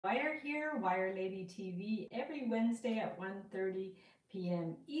Wire here, Wire Lady TV, every Wednesday at 1:30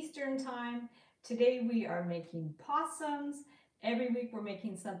 p.m. Eastern Time. Today we are making possums. Every week we're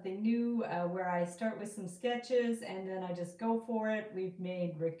making something new where I start with some sketches and then I just go for it. We've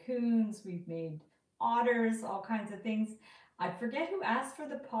made raccoons, we've made otters, all kinds of things. I forget who asked for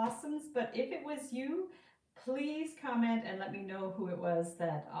the possums, but if it was you, please comment and let me know who it was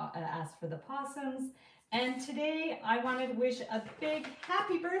that asked for the possums. And today I wanted to wish a big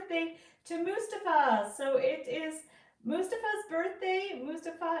happy birthday to Mustafa. So it is Mustafa's birthday.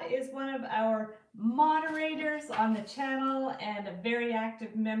 Mustafa is one of our moderators on the channel and a very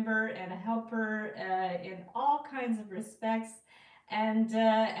active member and a helper in all kinds of respects. And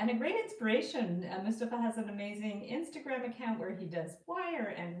a great inspiration. Mustafa has an amazing Instagram account where he does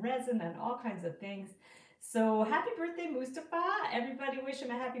wire and resin and all kinds of things. So happy birthday, Mustafa. Everybody wish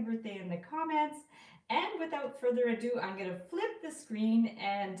him a happy birthday in the comments. And without further ado, I'm going to flip the screen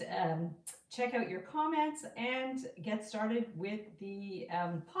and check out your comments and get started with the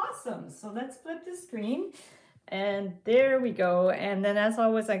possums. So let's flip the screen. And there we go. And then as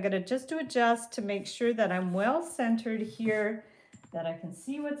always, I'm going to just adjust to make sure that I'm well centered here, that I can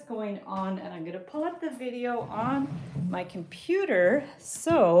see what's going on. And I'm going to pull up the video on my computer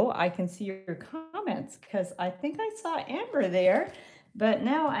so I can see your comments, because I think I saw Amber there. But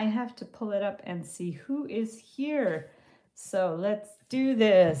now I have to pull it up and see who is here. So let's do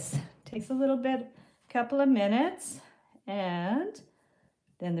this. Takes a little bit, couple of minutes. And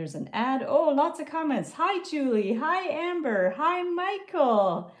then there's an ad. Oh, lots of comments. Hi, Julie. Hi, Amber. Hi,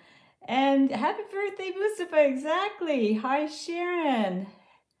 Michael. And happy birthday, Mustafa. Exactly. Hi, Sharon.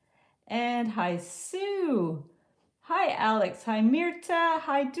 And hi, Sue. Hi, Alex. Hi, Mirta.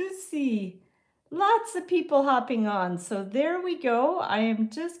 Hi, Ducey. Lots of people hopping on. So there we go. I am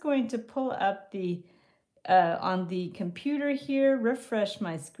just going to pull up the on the computer here, refresh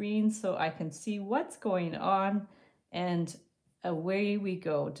my screen so I can see what's going on, and away we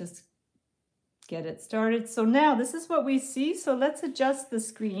go. Just get it started. So now this is what we see. So let's adjust the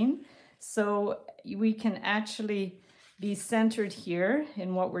screen so we can actually be centered here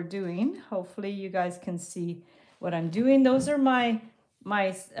in what we're doing. Hopefully you guys can see what I'm doing. Those are my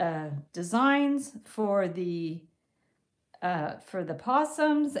designs for the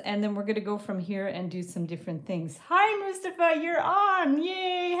possums, and then we're going to go from here and do some different things. Hi, Mustafa, you're on.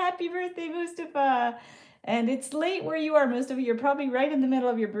 Yay, happy birthday, Mustafa. And it's late where you are, Mustafa. You're probably right in the middle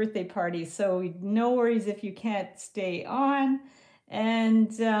of your birthday party, so no worries if you can't stay on.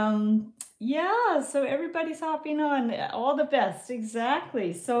 And yeah, so everybody's hopping on. All the best,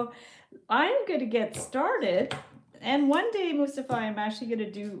 exactly. So I'm going to get started. And one day, Mustafa, I'm actually going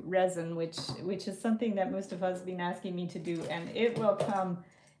to do resin, which is something that Mustafa's been asking me to do, and it will come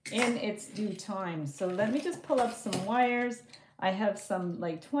in its due time. So let me just pull up some wires. I have some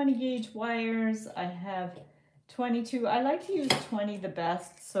like 20 gauge wires. I have 22. I like to use 20 the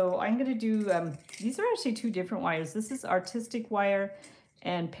best. So I'm going to do, these are actually two different wires. This is artistic wire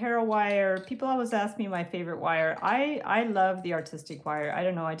and para wire. People always ask me my favorite wire. I love the artistic wire. I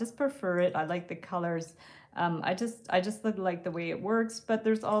don't know, I just prefer it. I like the colors. I just like the way it works, but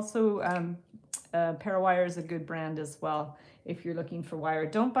there's also Parawire is a good brand as well if you're looking for wire.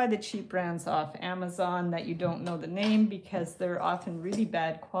 Don't buy the cheap brands off Amazon that you don't know the name, because they're often really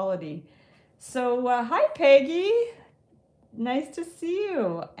bad quality. So hi Peggy, nice to see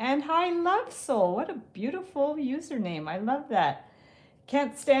you. And hi Love Soul, what a beautiful username. I love that.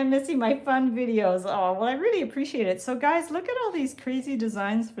 Can't stand missing my fun videos. Oh, well, I really appreciate it. So guys, look at all these crazy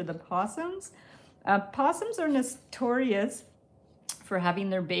designs for the possums. Possums are notorious for having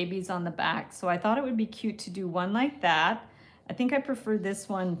their babies on the back, so I thought it would be cute to do one like that. I think I prefer this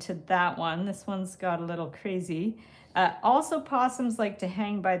one to that one. This one's got a little crazy. Also, possums like to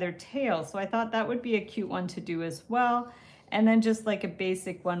hang by their tail, so I thought that would be a cute one to do as well. And then just like a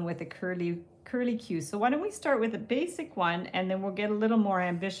basic one with a curly Q. So why don't we start with a basic one, and then we'll get a little more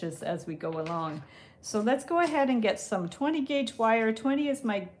ambitious as we go along. So let's go ahead and get some 20 gauge wire. 20 is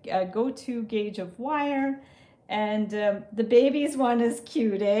my go-to gauge of wire. And the babies one is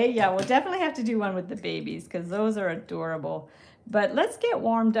cute, eh? Yeah, we'll definitely have to do one with the babies because those are adorable. But let's get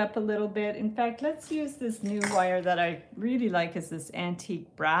warmed up a little bit. In fact, let's use this new wire that I really like, is this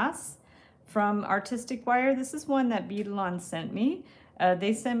antique brass from Artistic Wire. This is one that Beadalon sent me.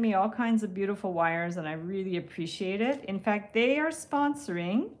 They send me all kinds of beautiful wires and I really appreciate it. In fact, they are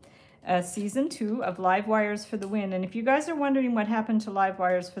sponsoring season 2 of Live Wires for the Win. And if you guys are wondering what happened to Live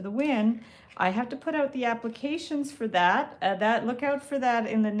Wires for the Win, I have to put out the applications for that. Look out for that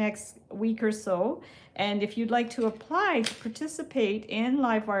in the next week or so. And if you'd like to apply to participate in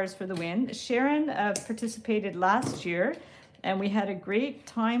Live Wires for the Win, Sharon participated last year and we had a great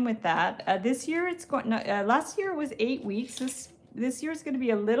time with that. This year it's going, last year it was 8 weeks. This year it's going to be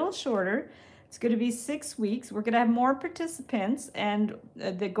a little shorter. It's going to be 6 weeks. We're going to have more participants, and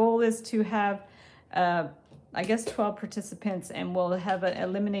the goal is to have, I guess, 12 participants, and we'll have an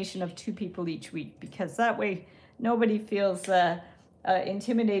elimination of 2 people each week, because that way nobody feels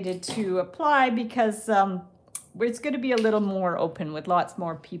intimidated to apply, because it's going to be a little more open with lots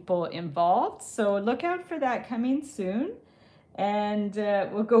more people involved. So look out for that coming soon. And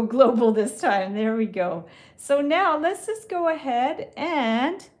we'll go global this time. There we go. So now let's just go ahead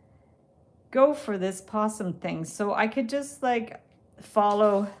and go for this possum thing. So I could just like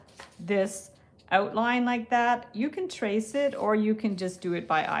follow this outline like that. You can trace it, or you can just do it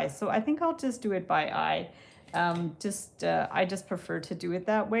by eye. So I think I'll just do it by eye. I just prefer to do it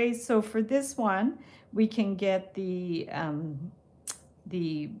that way. So for this one, we can get the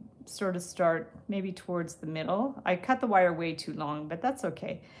sort of start maybe towards the middle. I cut the wire way too long, but that's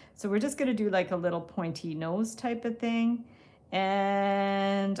okay. So we're just gonna do like a little pointy nose type of thing.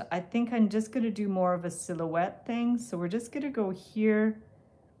 And I think I'm just gonna do more of a silhouette thing. So we're just gonna go here,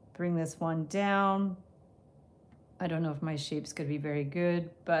 bring this one down. I don't know if my shape's gonna be very good,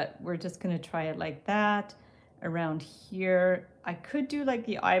 but we're just gonna try it like that. Around here, I could do like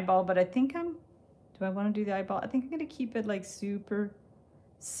the eyeball, but I think do I wanna do the eyeball? I think I'm gonna keep it like super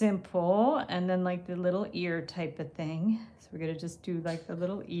simple, and then like the little ear type of thing. So we're gonna just do like the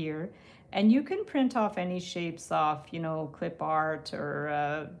little ear, and you can print off any shapes off, you know, clip art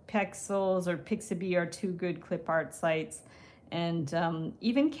or Pexels or Pixabay are 2 good clip art sites, and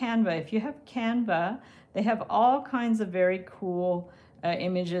even Canva. If you have Canva, they have all kinds of very cool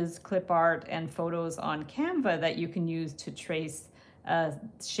images, clip art, and photos on Canva that you can use to trace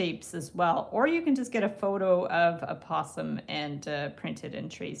shapes as well. Or you can just get a photo of a possum and print it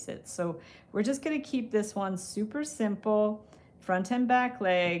and trace it. So we're just going to keep this one super simple, front and back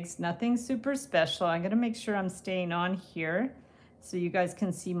legs, nothing super special. I'm going to make sure I'm staying on here so you guys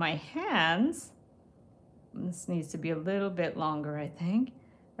can see my hands. This needs to be a little bit longer, I think.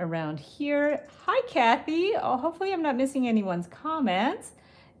 Around here. Hi, Kathy. Oh, hopefully I'm not missing anyone's comments.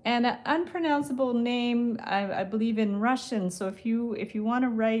 And an unpronounceable name, I believe, in Russian. So if you want to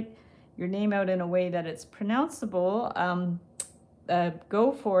write your name out in a way that it's pronounceable,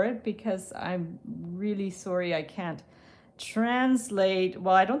 go for it, because I'm really sorry I can't translate.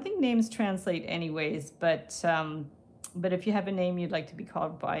 Well, I don't think names translate anyways, but if you have a name you'd like to be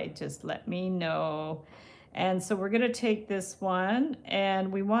called by, just let me know. And so we're going to take this one,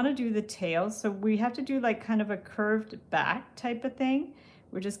 and we want to do the tail. So we have to do like kind of a curved back type of thing.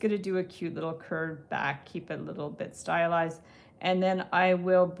 We're just going to do a cute little curved back, keep it a little bit stylized. And then I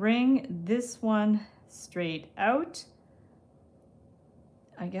will bring this one straight out,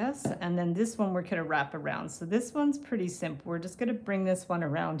 I guess. And then this one we're going to wrap around. So this one's pretty simple. We're just going to bring this one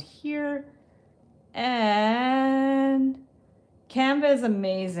around here. And Canva is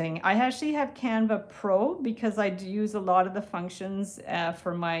amazing. I actually have Canva Pro because I do use a lot of the functions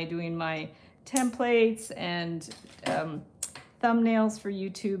for doing my templates and thumbnails for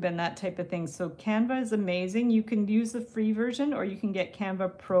YouTube and that type of thing. So Canva is amazing. You can use the free version, or you can get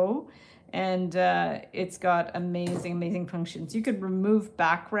Canva Pro, and it's got amazing functions. You could remove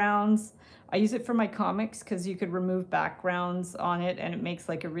backgrounds. I use it for my comics because you could remove backgrounds on it and it makes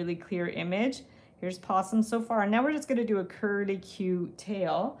like a really clear image. Here's Possum so far. And now we're just going to do a curly cute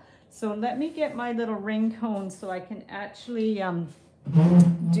tail. So let me get my little ring cone so I can actually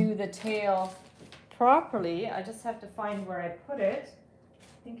do the tail properly. I just have to find where I put it.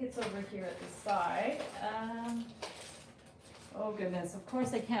 I think it's over here at the side. Oh goodness, of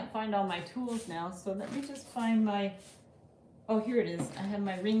course I can't find all my tools now. So let me just find my, oh, here it is. I have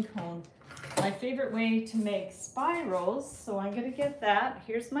my ring cone. My favorite way to make spirals. So I'm going to get that.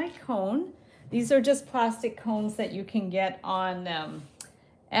 Here's my cone. These are just plastic cones that you can get on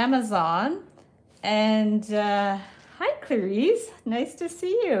Amazon. And hi, Clarice. Nice to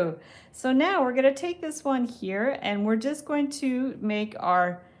see you. So now we're going to take this one here, and we're just going to make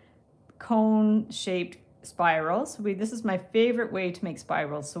our cone-shaped spirals. This is my favorite way to make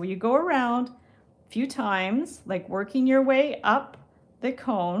spirals. So you go around a few times, like working your way up the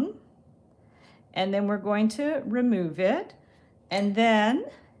cone, and then we're going to remove it, and then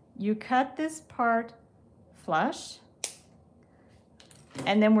you cut this part flush,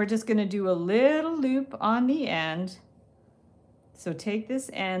 and then we're just going to do a little loop on the end. So take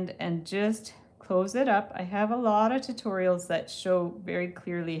this end and just close it up. I have a lot of tutorials that show very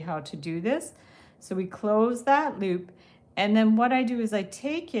clearly how to do this. So we close that loop, and then what I do is I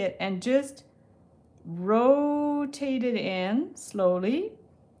take it and just rotate it in slowly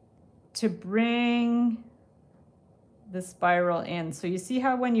to bring the spiral in. So you see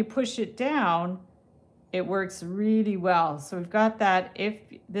how when you push it down, it works really well. So we've got that. If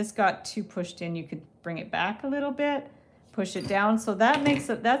this got too pushed in, you could bring it back a little bit, push it down. So that makes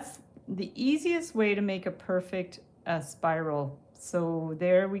it, that's the easiest way to make a perfect spiral. So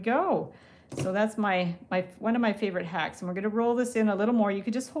there we go. So that's one of my favorite hacks. And we're gonna roll this in a little more. You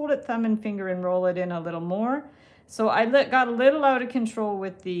could just hold it thumb and finger and roll it in a little more. So I got a little out of control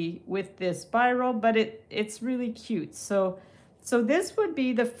with this spiral, but it's really cute. So this would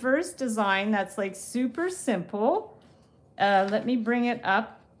be the first design that's like super simple. Let me bring it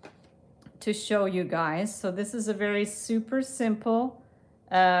up to show you guys. So this is a very super simple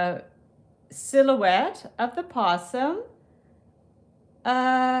silhouette of the possum.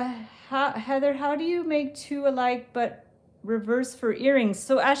 Heather, how do you make two alike but reverse for earrings?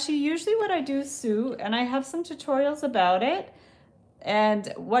 So actually, usually what I do, Sue, and I have some tutorials about it,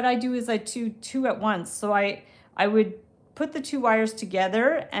 and what I do is I do two at once. So I would put the two wires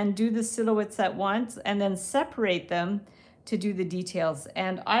together and do the silhouettes at once and then separate them to do the details.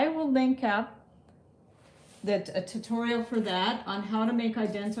 And I will link up a tutorial for that on how to make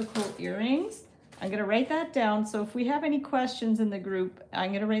identical earrings. I'm gonna write that down. So if we have any questions in the group,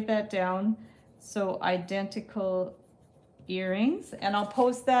 I'm gonna write that down. So identical earrings, and I'll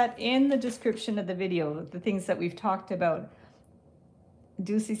post that in the description of the video, the things that we've talked about.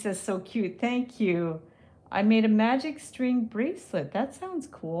 Ducey says, so cute, thank you. I made a magic string bracelet. That sounds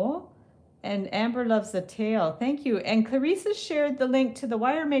cool. And Amber loves the tail. Thank you. And Clarissa shared the link to the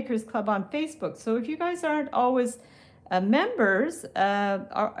Wire Makers Club on Facebook. So if you guys aren't always members,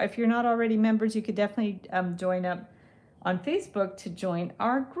 or if you're not already members, you could definitely join up on Facebook to join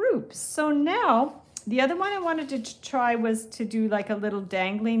our group. So now, the other one I wanted to try was to do like a little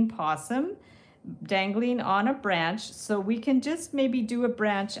dangling possum, dangling on a branch. So we can just maybe do a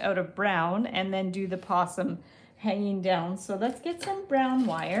branch out of brown and then do the possum hanging down. So let's get some brown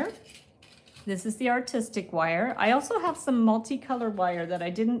wire. This is the artistic wire. I also have some multicolored wire that I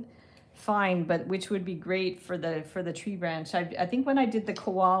didn't find, but which would be great for the tree branch. I think when I did the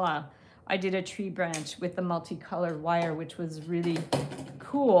koala, I did a tree branch with the multicolored wire, which was really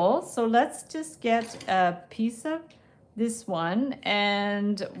cool. So let's just get a piece of this one.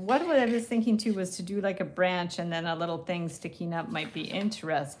 And what I was thinking too was to do like a branch and then a little thing sticking up might be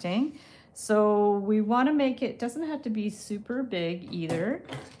interesting. So we want to make it, doesn't have to be super big either.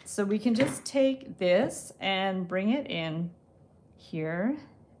 So we can just take this and bring it in here.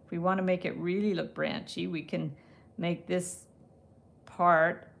 If we want to make it really look branchy, we can make this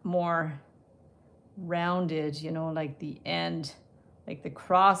part more rounded, you know, like the end, like the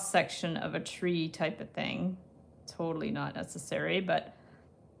cross section of a tree type of thing. Totally not necessary, but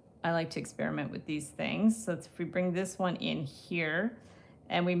I like to experiment with these things. So if we bring this one in here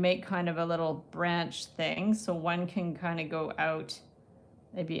and we make kind of a little branch thing, so one can kind of go out,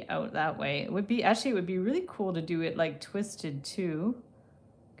 maybe out that way. It would be, actually it would be really cool to do it like twisted too.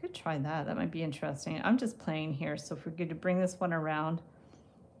 Could try that, that might be interesting. I'm just playing here, so if we're going to bring this one around,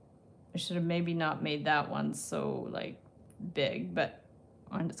 I should have maybe not made that one so like big, but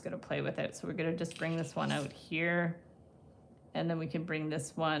I'm just going to play with it. So we're going to just bring this one out here, and then we can bring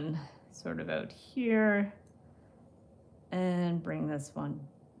this one sort of out here and bring this one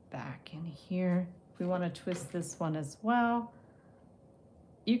back in here. If we want to twist this one as well,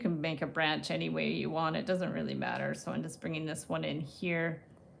 you can make a branch any way you want. It doesn't really matter. So I'm just bringing this one in here,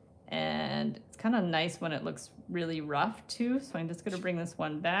 and it's kind of nice when it looks really rough too. So I'm just going to bring this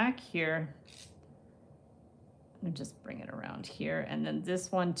one back here and just bring it around here. And then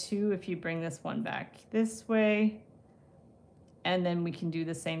this one too, if you bring this one back this way, and then we can do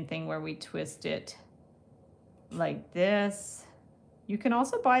the same thing where we twist it like this. You can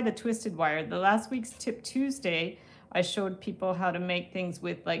also buy the twisted wire. The last week's Tip Tuesday, I showed people how to make things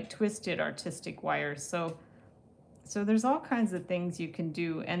with like twisted artistic wires. So there's all kinds of things you can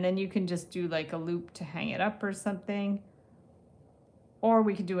do, and then you can just do like a loop to hang it up or something. Or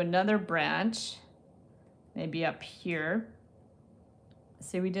we could do another branch, maybe up here.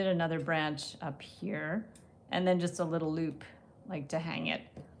 Say we did another branch up here, and then just a little loop like to hang it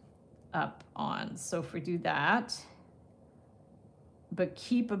up on. So if we do that, but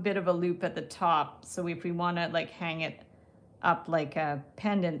keep a bit of a loop at the top. So if we want to like hang it up like a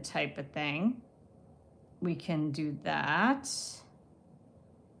pendant type of thing, we can do that.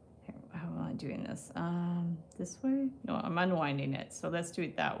 Here, how am I doing this? This way? No, I'm unwinding it. So let's do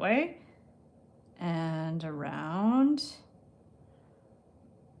it that way. And around.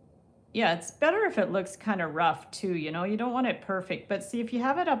 Yeah, it's better if it looks kind of rough too, you know, you don't want it perfect. But see, if you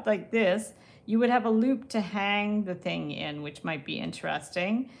have it up like this, you would have a loop to hang the thing in, which might be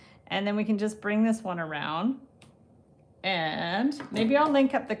interesting. And then we can just bring this one around And maybe I'll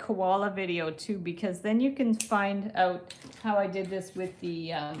link up the koala video too, because then you can find out how I did this with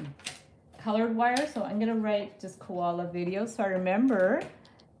the colored wire. So I'm gonna write just koala video so I remember.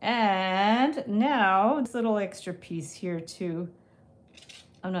 And now this little extra piece here too.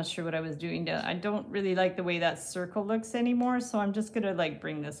 I'm not sure what I was doing. I don't really like the way that circle looks anymore. So I'm just gonna like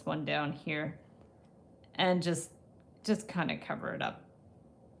bring this one down here and just kind of cover it up.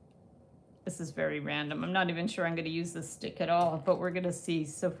 This is very random. I'm not even sure I'm going to use this stick at all, but we're going to see.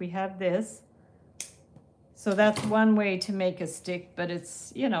 So if we have this, so that's one way to make a stick, but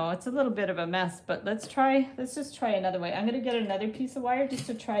it's, you know, it's a little bit of a mess, but let's just try another way. I'm going to get another piece of wire just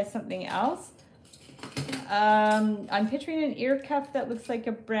to try something else. I'm picturing an ear cuff that looks like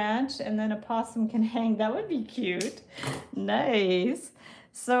a branch, and then a possum can hang. That would be cute. Nice.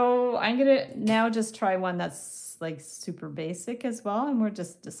 So I'm going to now just try one that's like super basic as well, and we'll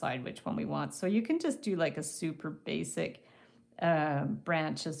just decide which one we want. So you can just do like a super basic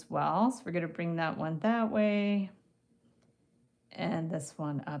branch as well. So we're going to bring that one that way, and this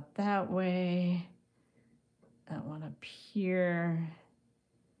one up that way, that one up here,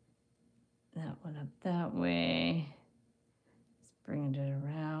 that one up that way. Just bring it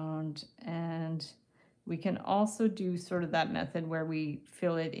around, and we can also do sort of that method where we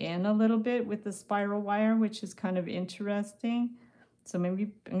fill it in a little bit with the spiral wire, which is kind of interesting. So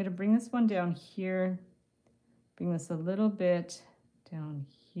maybe I'm going to bring this one down here, bring this a little bit down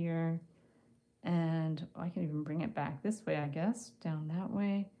here, and I can even bring it back this way, I guess, down that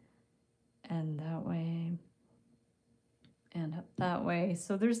way, and up that way.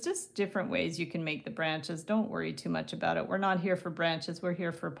 So there's just different ways you can make the branches. Don't worry too much about it. We're not here for branches, we're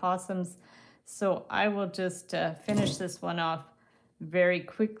here for possums. So I will just finish this one off very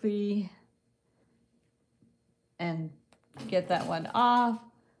quickly and get that one off.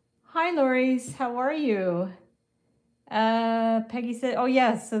 Hi, Loris, how are you? Peggy said, oh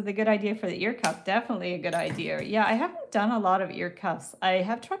yes, so the good idea for the ear cuff, definitely a good idea. Yeah, I haven't done a lot of ear cuffs. I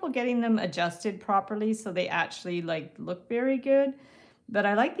have trouble getting them adjusted properly so they actually like look very good. But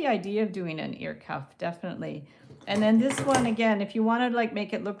I like the idea of doing an ear cuff, definitely. And then this one, again, if you want to like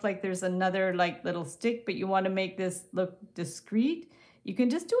make it look like there's another like little stick, but you want to make this look discreet, you can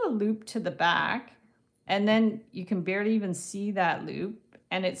just do a loop to the back, and then you can barely even see that loop,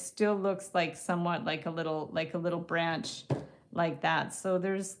 and it still looks like somewhat like a little branch like that. So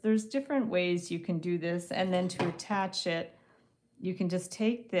there's different ways you can do this. And then to attach it, you can just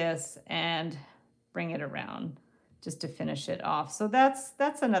take this and bring it around just to finish it off. So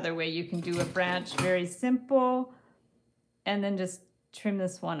that's another way you can do a branch, very simple. And then just trim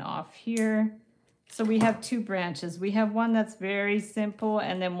this one off here. So we have two branches. We have one that's very simple,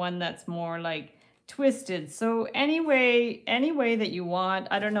 and then one that's more like twisted. So any way that you want.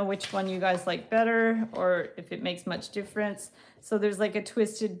 I don't know which one you guys like better, or if it makes much difference. So there's like a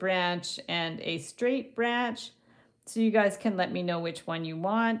twisted branch and a straight branch. So you guys can let me know which one you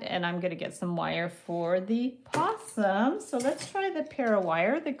want, and I'm gonna get some wire for the possum. So let's try the pair of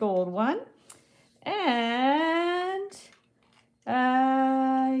wire, the gold one. And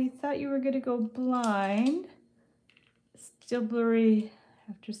I thought you were gonna go blind. Still blurry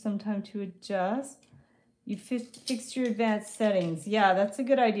after some time to adjust. You fixed your advanced settings. Yeah, that's a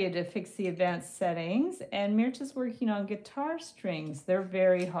good idea to fix the advanced settings. And Mirta's working on guitar strings. They're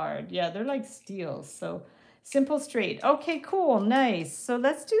very hard. Yeah, they're like steel. So simple, straight. Okay, cool, nice. So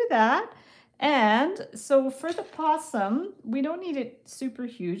let's do that. And so for the possum, we don't need it super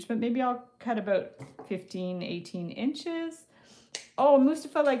huge, but maybe I'll cut about 15, 18 inches. Oh,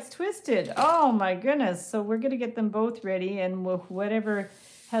 Mustafa likes twisted. Oh my goodness. So we're gonna get them both ready, and whatever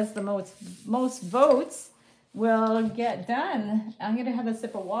has the most votes will get done. I'm gonna have a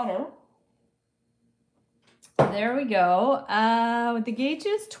sip of water. There we go. The gauge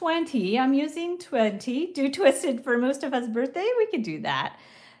is 20. I'm using 20. Do twisted for Mustafa's birthday. We could do that.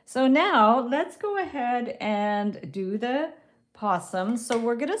 So now let's go ahead and do the possum. So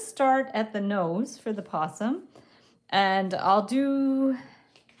we're gonna start at the nose for the possum. And I'll do,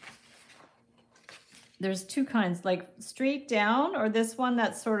 there's two kinds, like straight down, or this one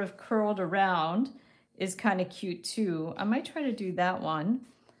that's sort of curled around is kind of cute too. I might try to do that one.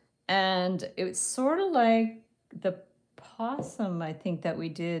 And it's sort of like the possum, I think, that we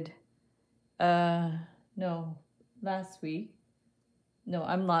did, no, last week. No,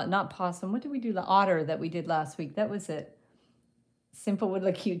 I'm not possum. What did we do? The otter that we did last week. That was it. Simple would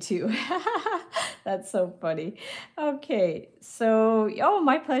look cute too. That's so funny. Okay, so, oh,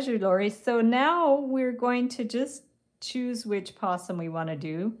 my pleasure, Lori. So now we're going to just choose which possum we want to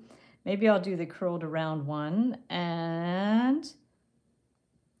do. Maybe I'll do the curled around one, and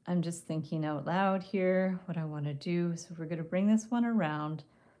I'm just thinking out loud here what I want to do. So we're going to bring this one around,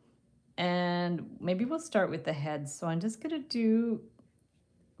 and maybe we'll start with the head. So I'm just going to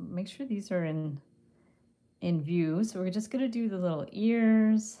make sure these are in view. So we're just going to do the little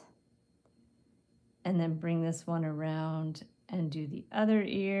ears, and then bring this one around and do the other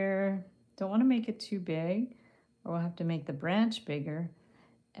ear. Don't want to make it too big, or we'll have to make the branch bigger.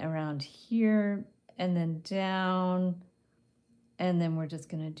 Around here, and then down, and then we're just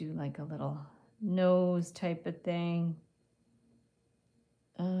going to do like a little nose type of thing.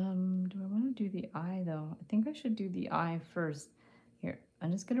 Do I want to do the eye though? I think I should do the eye first. Here,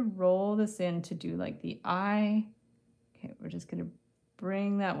 I'm just going to roll this in to do like the eye. Okay, we're just going to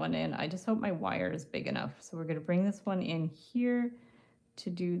bring that one in. I just hope my wire is big enough. So we're going to bring this one in here to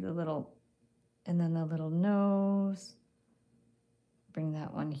do the little, and then the little nose. Bring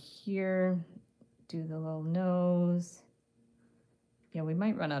that one here, do the little nose. Yeah, we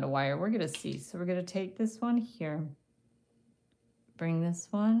might run out of wire. We're going to see. So we're going to take this one here, bring this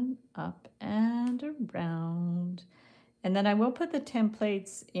one up and around. And then I will put the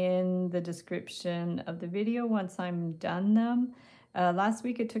templates in the description of the video once I'm done them. Last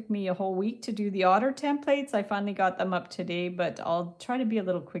week it took me a whole week to do the otter templates. I finally got them up today, but I'll try to be a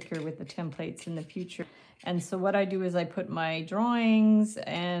little quicker with the templates in the future. And so what I do is I put my drawings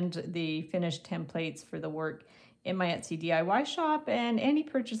and the finished templates for the work in my Etsy DIY shop, and any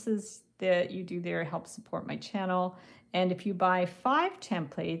purchases that you do there help support my channel. And if you buy 5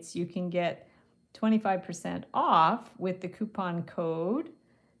 templates, you can get 25% off with the coupon code.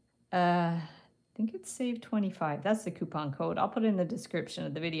 I think it's save 25. That's the coupon code. I'll put it in the description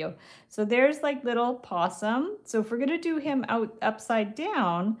of the video. So there's like little Possum. So if we're going to do him out upside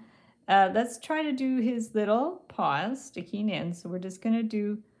down, let's try to do his little paws sticking in. So we're just going to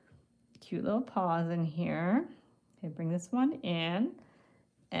do cute little paws in here. Okay, bring this one in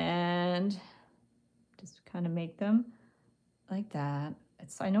and just kind of make them like that.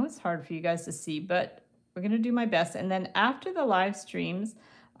 I know it's hard for you guys to see, but we're going to do my best. And then after the live streams,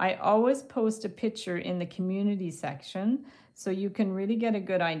 I always post a picture in the community section so you can really get a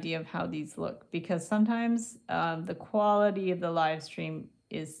good idea of how these look, because sometimes the quality of the live stream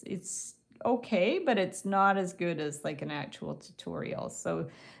it's okay, but it's not as good as like an actual tutorial. So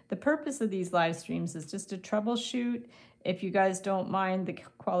the purpose of these live streams is just to troubleshoot. If you guys don't mind the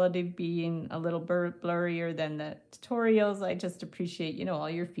quality being a little blurrier than the tutorials, I just appreciate, you know, all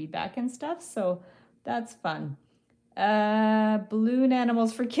your feedback and stuff. So that's fun. Balloon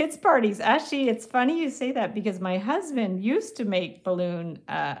animals for kids parties. Actually, it's funny you say that, because my husband used to make balloon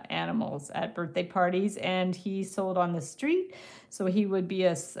animals at birthday parties, and he sold on the street. So he would be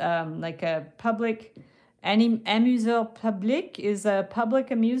like a public, amuseur public is a public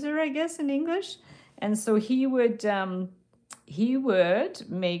amuser, I guess, in English. And so he would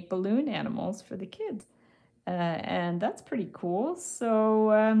make balloon animals for the kids. And that's pretty cool.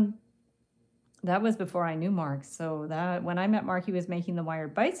 So that was before I knew Mark. So that when I met Mark, he was making the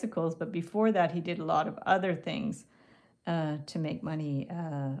wired bicycles, but before that, he did a lot of other things to make money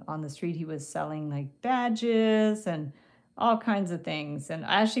on the street. He was selling like badges and all kinds of things. And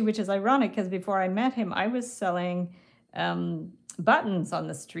actually, which is ironic, because before I met him, I was selling buttons on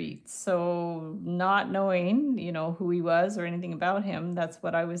the street. So not knowing, you know, who he was or anything about him, that's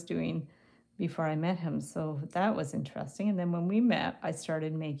what I was doing before I met him. So that was interesting. And then when we met, I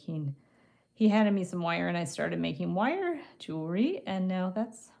started making, he handed me some wire and I started making wire jewelry, and now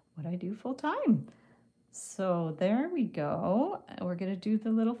that's what I do full time. So there we go. We're going to do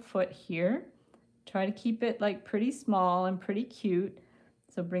the little foot here. Try to keep it like pretty small and pretty cute.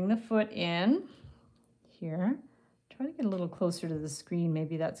 So bring the foot in here. Try to get a little closer to the screen.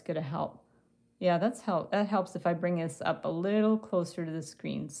 Maybe that's going to help. Yeah, that helps if I bring this up a little closer to the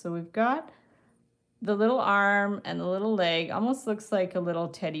screen. So we've got the little arm and the little leg. Almost looks like a little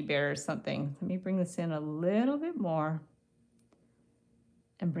teddy bear or something. Let me bring this in a little bit more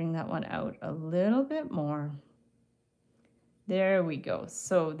and bring that one out a little bit more. There we go.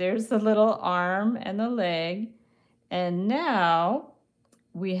 So there's the little arm and the leg. And now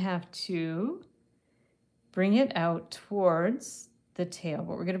we have to bring it out towards the tail.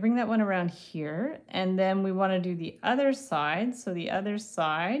 But we're going to bring that one around here. And then we want to do the other side. So the other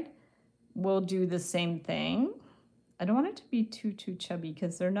side, we'll do the same thing. I don't want it to be too chubby,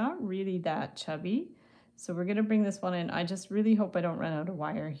 because they're not really that chubby. So we're going to bring this one in. I just really hope I don't run out of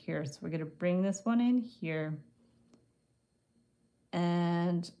wire here. So we're going to bring this one in here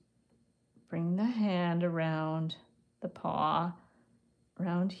and bring the hand around the paw,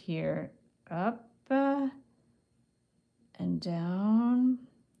 around here, up and down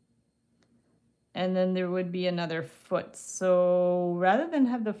and then there would be another foot. So rather than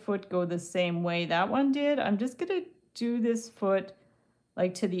have the foot go the same way that one did, I'm just gonna do this foot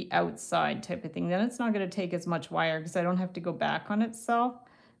like to the outside type of thing. Then it's not gonna take as much wire because I don't have to go back on itself.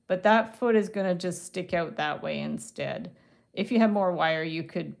 But that foot is gonna just stick out that way instead. If you have more wire, you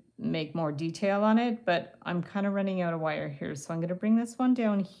could make more detail on it, but I'm kind of running out of wire here. So I'm gonna bring this one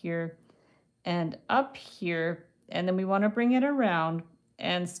down here and up here, and then we wanna bring it around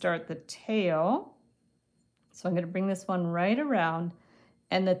and start the tail. So I'm gonna bring this one right around,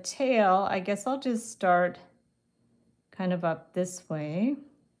 and the tail, I guess I'll just start kind of up this way.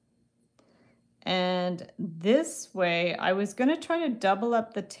 And this way, I was gonna try to double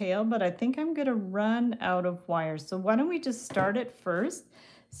up the tail, but I think I'm gonna run out of wire. So why don't we just start it first?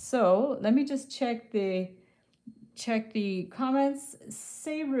 So let me just check the comments.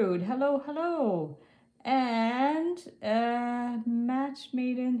 Say rude, hello, hello. And match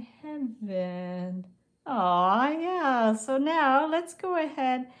made in heaven. Aw, yeah. So now let's go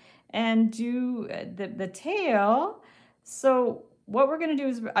ahead and do the tail. So what we're gonna do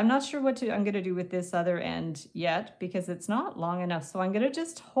is, I'm not sure what I'm gonna do with this other end yet because it's not long enough. So I'm gonna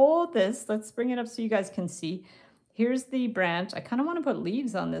just hold this. Let's bring it up so you guys can see. Here's the branch. I kind of want to put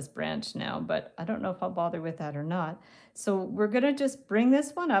leaves on this branch now, but I don't know if I'll bother with that or not. So we're gonna just bring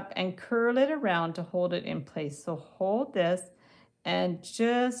this one up and curl it around to hold it in place. So hold this and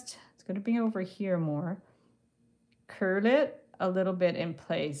just, it's gonna be over here more. Curl it a little bit in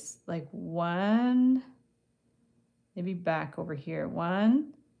place, like one, maybe back over here.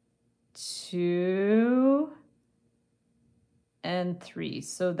 1, 2, and 3.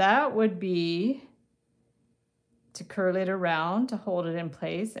 So that would be to curl it around to hold it in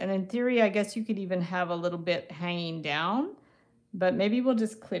place. And in theory, I guess you could even have a little bit hanging down, but maybe we'll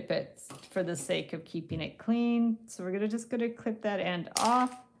just clip it for the sake of keeping it clean. So we're just gonna clip that end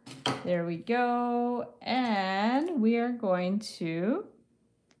off. There we go. And we are going to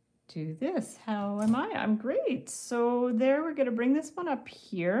do this. How am I? I'm great. So there, we're gonna bring this one up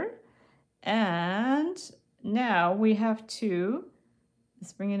here. And now we have to,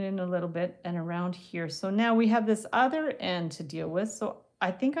 let's bring it in a little bit and around here. So now we have this other end to deal with. So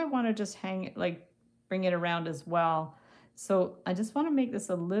I think I wanna just hang it, like bring it around as well. So I just wanna make this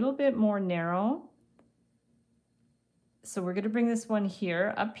a little bit more narrow. So we're going to bring this one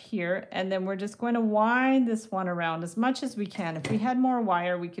here, up here, and then we're just going to wind this one around as much as we can. If we had more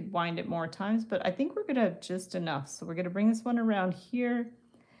wire, we could wind it more times, but I think we're going to have just enough. So we're going to bring this one around here.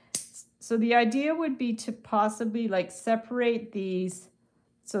 So the idea would be to possibly like separate these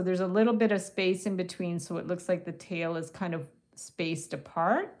so there's a little bit of space in between, so it looks like the tail is kind of spaced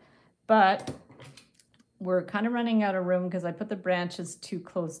apart, but we're kind of running out of room because I put the branches too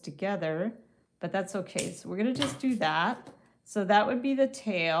close together. But that's okay. So we're gonna just do that. So that would be the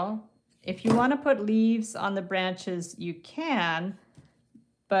tail. If you wanna put leaves on the branches, you can,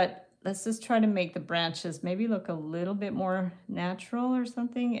 but let's just try to make the branches maybe look a little bit more natural or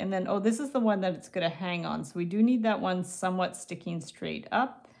something. And then, oh, this is the one that it's gonna hang on. So we do need that one somewhat sticking straight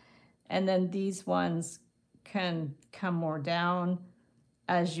up. And then these ones can come more down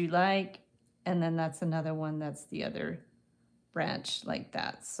as you like. And then that's another one, that's the other branch like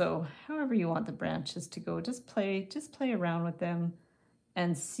that. So however you want the branches to go, just play around with them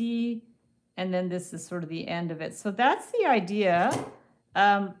and see. And then this is sort of the end of it. So that's the idea.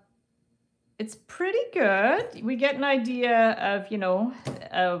 It's pretty good. We get an idea of, you know,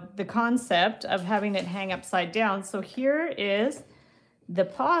 of the concept of having it hang upside down. So here is the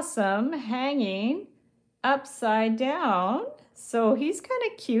possum hanging upside down. So he's kind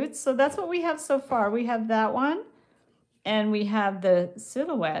of cute. So that's what we have so far. We have that one. And we have the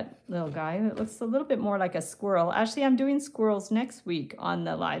silhouette little guy that looks a little bit more like a squirrel. Actually, I'm doing squirrels next week on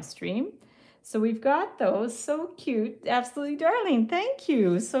the live stream. So we've got those. So cute. Absolutely darling. Thank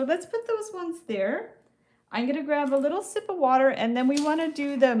you. So let's put those ones there. I'm going to grab a little sip of water, and then we want to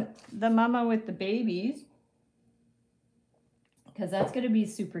do the mama with the babies because that's going to be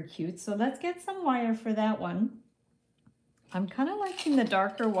super cute. So let's get some wire for that one. I'm kind of liking the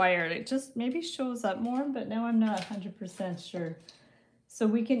darker wire. It just maybe shows up more, but now I'm not 100% sure. So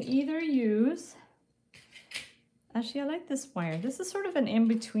we can either use, actually I like this wire. This is sort of an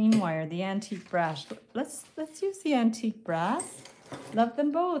in-between wire, the antique brass. Let's use the antique brass. Love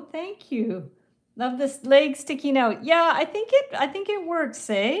them both, thank you. Love this leg sticking out. Yeah, I think it works,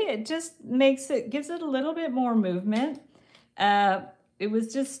 eh? It just makes it, gives it a little bit more movement. It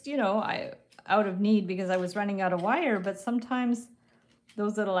was just, you know, out of need because I was running out of wire, but sometimes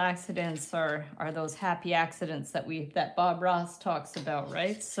those little accidents are those happy accidents that Bob Ross talks about,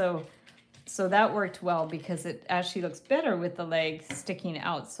 right? So So that worked well because it actually looks better with the leg sticking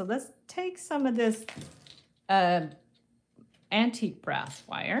out. So let's take some of this antique brass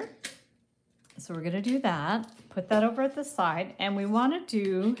wire. So we're gonna do that, put that over at the side, and we wanna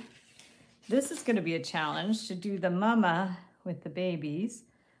do, this is gonna be a challenge, to do the mama with the babies.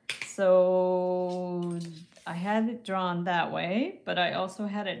 So I had it drawn that way, but I also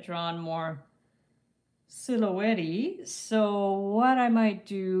had it drawn more silhouette-y. So what I might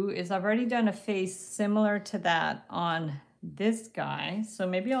do is, I've already done a face similar to that on this guy. So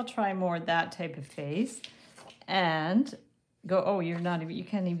maybe I'll try more that type of face and go, oh, you're not even, you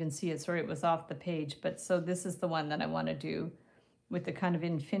can't even see it. Sorry, it was off the page. But so this is the one that I want to do with the kind of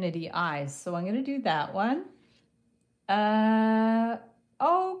infinity eyes. So I'm going to do that one.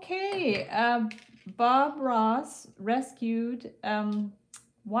 Okay. Bob Ross rescued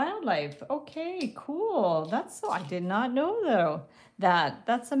wildlife. Okay, cool. That's so, I did not know though that.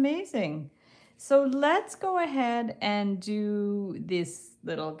 That's amazing. So let's go ahead and do this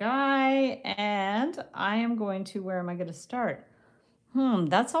little guy, and I am going to, where am I going to start?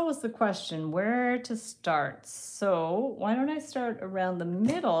 That's always the question, where to start. So why don't I start around the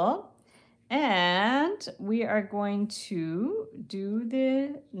middle, and we are going to do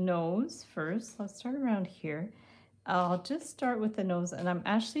the nose first. Let's start around here. I'll just start with the nose, and I'm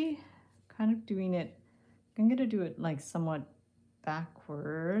actually kind of doing it, I'm going to do it like somewhat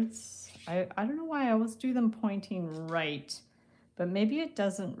backwards. I don't know why I always do them pointing right, but maybe it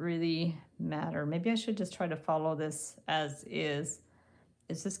doesn't really matter. Maybe I should just try to follow this as is.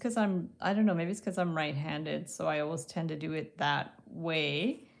 Is this because I don't know, maybe it's because I'm right-handed, so I always tend to do it that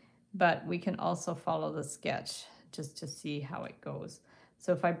way, but we can also follow the sketch just to see how it goes.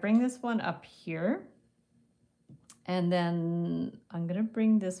 So if I bring this one up here, and then I'm gonna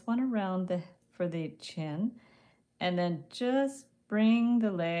bring this one around for the chin, and then just bring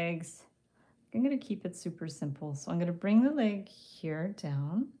the legs. I'm gonna keep it super simple. So I'm gonna bring the leg here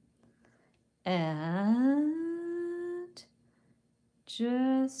down, and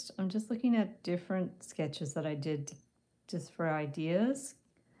I'm just looking at different sketches that I did just for ideas.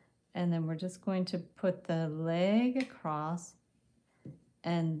 And then we're just going to put the leg across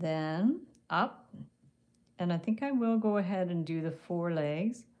and then up. And I think I will go ahead and do the 4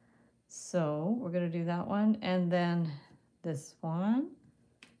 legs. So we're going to do that one, and then this one,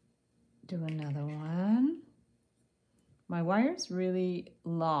 do another one. My wire's really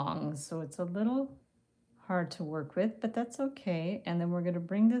long, so it's a little hard to work with, but that's okay. And then we're going to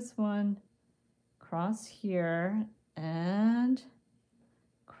bring this one across here and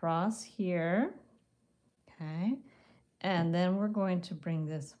cross here. Okay. And then we're going to bring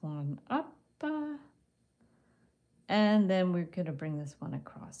this one up. And then we're going to bring this one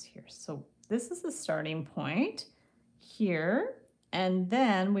across here. So this is the starting point here. And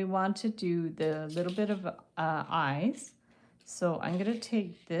then we want to do the little bit of eyes. So I'm going to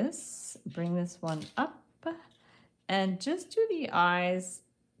take this, bring this one up, and just do the eyes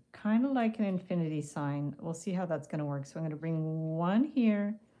kind of like an infinity sign. We'll see how that's going to work. So I'm going to bring one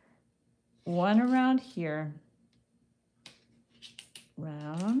here, one around here,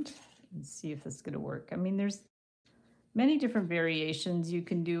 round, and see if this is going to work. I mean, there's many different variations you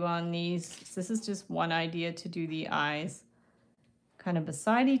can do on these. This is just one idea to do the eyes kind of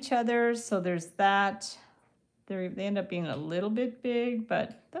beside each other. So there's that. They end up being a little bit big,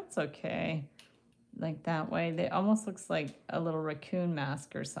 but that's okay. Like that way, they almost looks like a little raccoon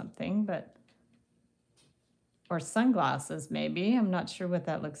mask or something, but, or sunglasses maybe. I'm not sure what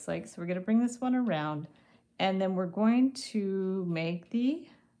that looks like. So we're gonna bring this one around, and then we're going to make the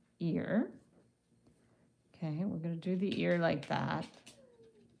ear. Okay, we're gonna do the ear like that.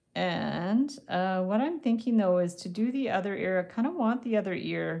 And what I'm thinking though is to do the other ear, I kind of want the other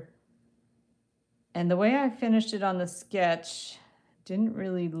ear, and the way I finished it on the sketch didn't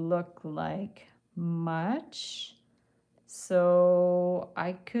really look like much. So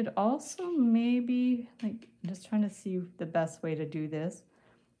I could also maybe, like, I'm just trying to see the best way to do this.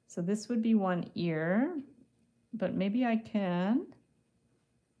 So this would be one ear, but maybe I can,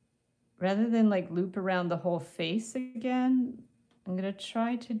 rather than like loop around the whole face again, I'm gonna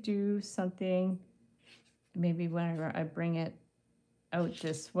try to do something, maybe whenever I bring it out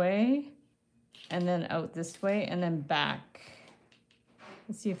this way, and then out this way, and then back.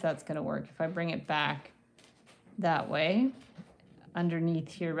 Let's see if that's gonna work. If I bring it back that way, underneath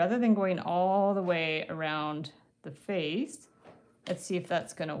here, rather than going all the way around the face, let's see if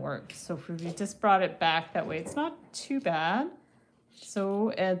that's gonna work. So if we just brought it back that way, it's not too bad.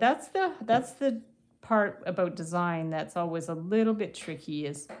 So that's the part about design that's always a little bit tricky,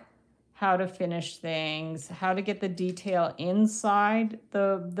 is how to finish things, how to get the detail inside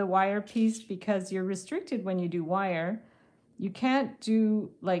the wire piece, because you're restricted when you do wire. You can't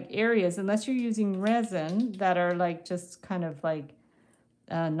do like areas unless you're using resin that are like just kind of like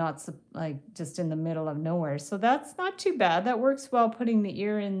not like just in the middle of nowhere. So that's not too bad. That works well, putting the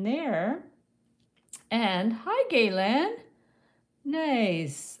ear in there. And hi, Galen.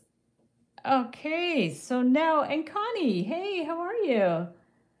 Nice. Okay, so now, and Connie, hey, how are you?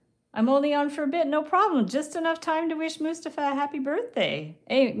 I'm only on for a bit, no problem. Just enough time to wish Mustafa a happy birthday.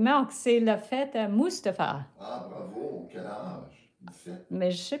 Hey, Marc, c'est la fête à Mustafa. Ah, bravo, quel âge? 17?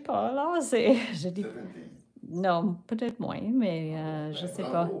 Mais je sais pas, là, c'est... Je dis... 17. Non, peut-être moins, mais je sais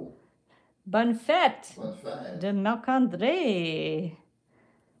pas. Bravo. Bonne fête! Bonne fête. De Marc-André.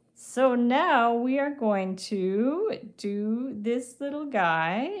 So now we are going to do this little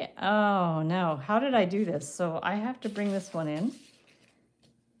guy. Oh, no, how did I do this? So I have to bring this one in.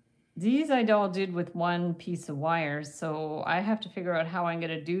 These I all did with one piece of wire, so I have to figure out how I'm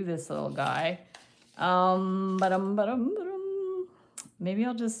going to do this little guy. Maybe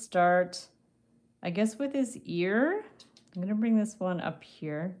I'll just start, I guess, with his ear. I'm going to bring this one up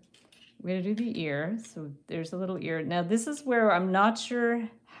here. We're going to do the ear. So there's a little ear. Now this is where I'm not sure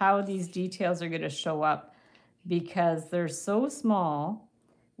how these details are going to show up because they're so small.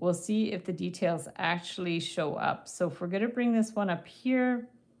 We'll see if the details actually show up. So if we're going to bring this one up here,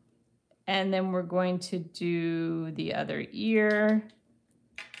 and then we're going to do the other ear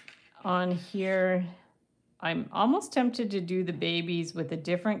on here. I'm almost tempted to do the babies with a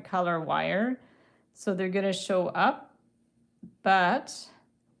different color wire, so they're going to show up, but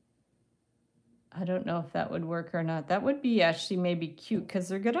I don't know if that would work or not. That would be actually maybe cute because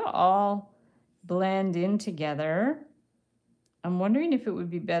they're going to all blend in together. I'm wondering if it would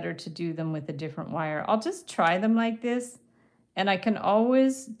be better to do them with a different wire. I'll just try them like this, and I can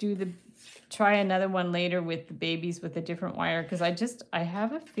always try another one later with the babies with a different wire, because I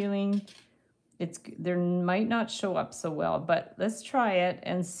have a feeling they might not show up so well, but let's try it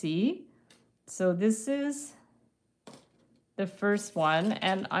and see. So this is the first one,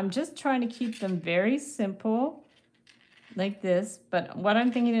 and I'm just trying to keep them very simple like this, but what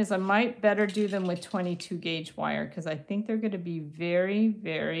I'm thinking is I might better do them with 22 gauge wire, because I think they're going to be very,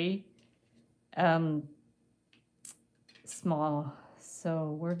 very small.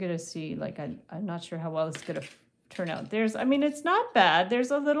 So we're going to see, like, I'm not sure how well it's going to turn out. I mean, it's not bad. There's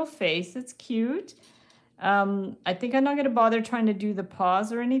a little face. It's cute. I think I'm not going to bother trying to do the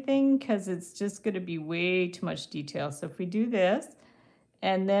paws or anything because it's just going to be way too much detail. So if we do this,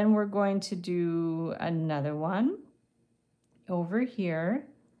 and then we're going to do another one over here.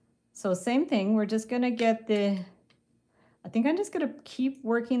 So same thing. We're just going to get I think I'm just going to keep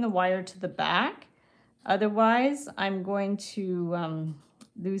working the wire to the back. Otherwise, I'm going to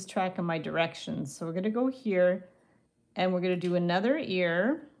lose track of my directions. So we're going to go here, and we're going to do another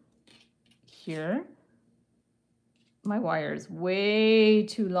ear here. My wire is way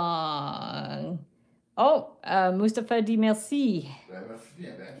too long. Oh, Mustafa dit merci.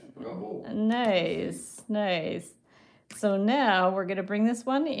 Bravo. Nice, nice. So now we're going to bring this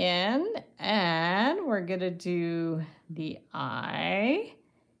one in, and we're going to do the eye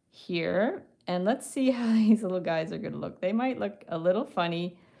here. And let's see how these little guys are going to look. They might look a little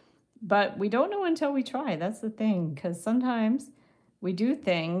funny, but we don't know until we try. That's the thing, because sometimes we do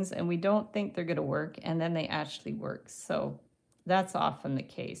things and we don't think they're going to work, and then they actually work. So that's often the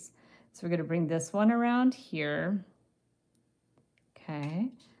case. So we're going to bring this one around here.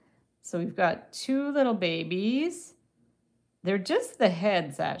 Okay. So we've got two little babies. They're just the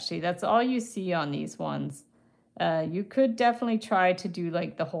heads, actually. That's all you see on these ones. You could definitely try to do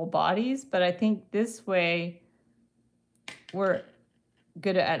like the whole bodies, but I think this way we're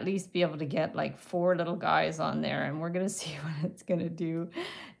going to at least be able to get like 4 little guys on there, and we're going to see what it's going to do.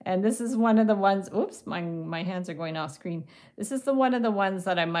 And this is one of the ones, oops, my hands are going off screen. This is one of the ones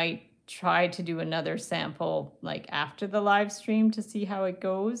that I might try to do another sample like after the live stream to see how it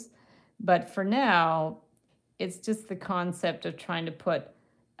goes. But for now, it's just the concept of trying to put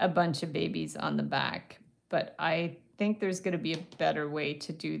a bunch of babies on the back. But I think there's going to be a better way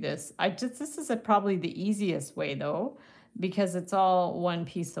to do this. This is probably the easiest way though, because it's all one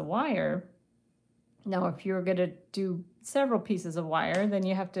piece of wire. Now, if you're going to do several pieces of wire, then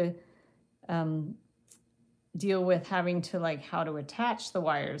you have to deal with having to like how to attach the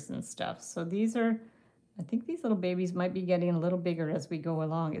wires and stuff. So I think these little babies might be getting a little bigger as we go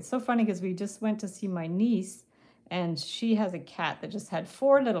along. It's so funny because we just went to see my niece, and she has a cat that just had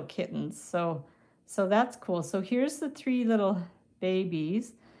 4 little kittens. So that's cool. So here's the 3 little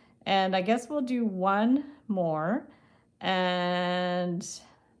babies, and I guess we'll do one more, and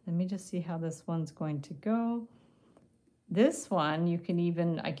Let me just see how this one's going to go. This one,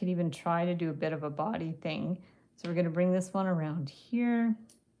 I can even try to do a bit of a body thing. So we're going to bring this one around here.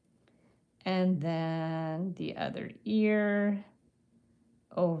 And then the other ear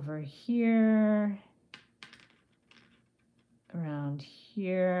over here, around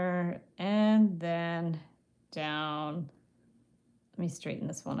here, and then down. Let me straighten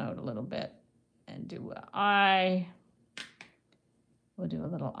this one out a little bit and do an eye. We'll do a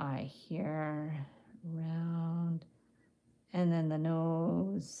little eye here, round, and then the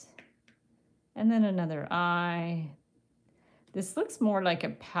nose, and then another eye. This looks more like a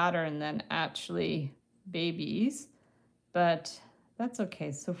pattern than actually babies, but that's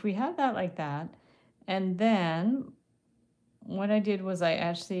okay. So if we have that like that, and then what I did was I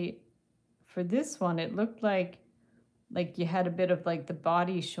actually, for this one, it looked like you had a bit of like the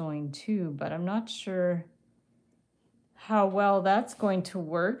body showing too, but I'm not sure how well that's going to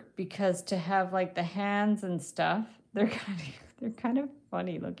work, because to have like the hands and stuff, they're kind of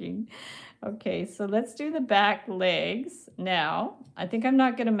funny looking. Okay, so let's do the back legs now. I think I'm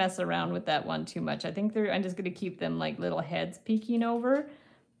not going to mess around with that one too much. I think I'm just going to keep them like little heads peeking over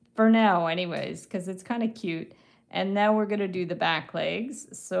for now anyways, because it's kind of cute. And now we're going to do the back legs.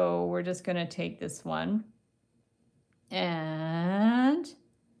 So we're just going to take this one and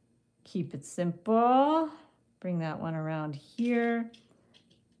keep it simple. Bring that one around here.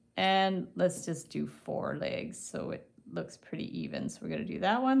 And let's just do 4 legs so it looks pretty even. So we're going to do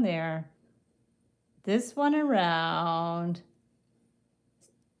that one there. This one around.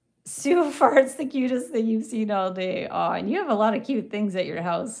 Sue fart's the cutest thing you've seen all day. Oh, and you have a lot of cute things at your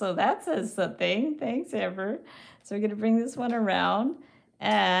house, so that says something. Thanks, Amber. So we're going to bring this one around,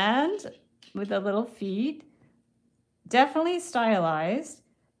 and with the little feet, definitely stylized.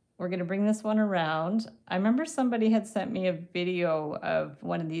 We're going to bring this one around. I remember somebody had sent me a video of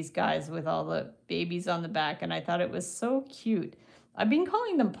one of these guys with all the babies on the back, and I thought it was so cute. I've been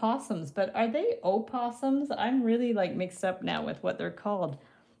calling them possums, but are they opossums? I'm really like mixed up now with what they're called.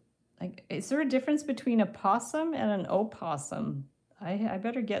 Like, is there a difference between a possum and an opossum? I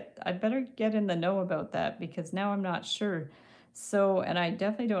better get in the know about that, because now I'm not sure. So, and I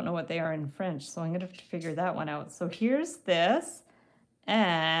definitely don't know what they are in French, so I'm going to have to figure that one out. So here's this,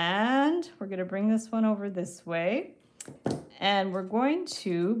 and we're going to bring this one over this way, and we're going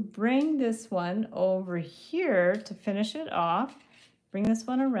to bring this one over here to finish it off. Bring this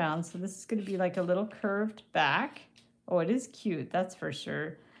one around. So this is going to be like a little curved back. Oh, it is cute, that's for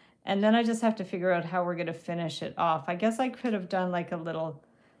sure. And then I just have to figure out how we're going to finish it off. I guess I could have done like a little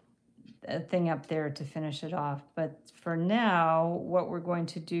thing up there to finish it off. But for now, what we're going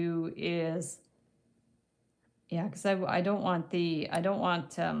to do is, yeah, because I don't want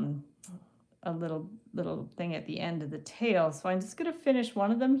a little thing at the end of the tail. So I'm just going to finish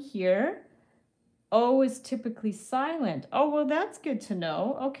one of them here. O is typically silent. Oh, well, that's good to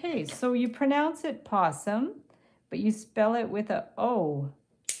know. Okay, so you pronounce it possum, but you spell it with a O.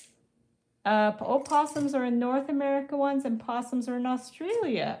 Opossums are in North America ones, and possums are in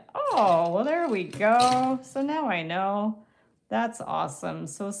Australia. Oh, well, there we go. So now I know. That's awesome.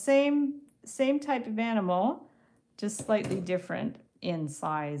 So same type of animal, just slightly different in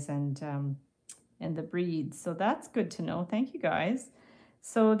size and the breed. So that's good to know. Thank you, guys.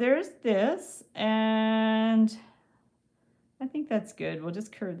 So there's this, and I think that's good. We'll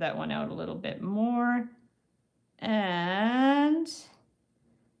just curve that one out a little bit more. And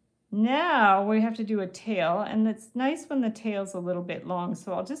now we have to do a tail, and it's nice when the tail's a little bit long.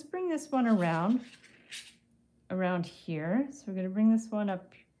 So I'll just bring this one around here. So we're going to bring this one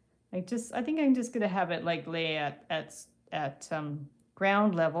up. I think I'm just going to have it like lay at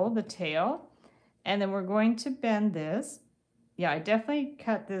ground level, the tail. And then we're going to bend this. Yeah, I definitely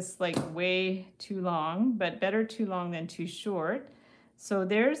cut this like way too long, but better too long than too short. So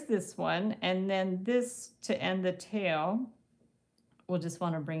there's this one, and then this to end the tail. We'll just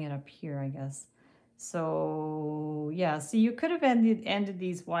want to bring it up here, I guess. So yeah, so you could have ended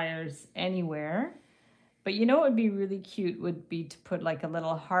these wires anywhere, but you know what would be really cute would be to put like a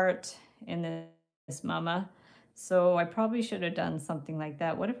little heart in this mama. So I probably should have done something like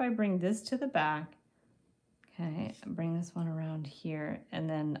that. What if I bring this to the back? Okay, bring this one around here, and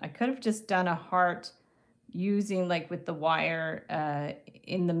then I could have just done a heart using like with the wire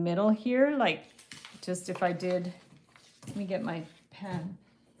in the middle here, like just if I did, let me get my pen.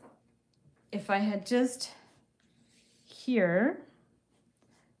 If I had just here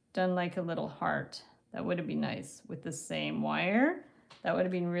done like a little heart, that would have been nice with the same wire. That would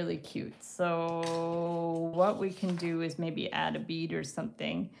have been really cute. So what we can do is maybe add a bead or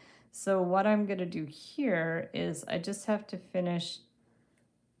something. So what I'm going to do here is I just have to finish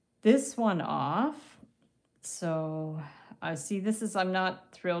this one off. So I see this is, I'm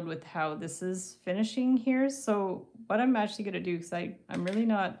not thrilled with how this is finishing here. So what I'm actually going to do, because I'm really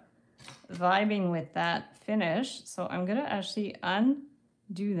not vibing with that finish. So I'm going to actually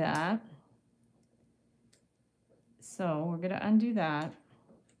undo that. So we're going to undo that.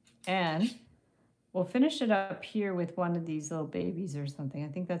 And we'll finish it up here with one of these little babies or something. I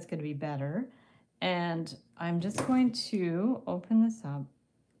think that's going to be better. And I'm just going to open this up.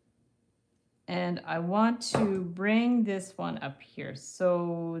 And I want to bring this one up here.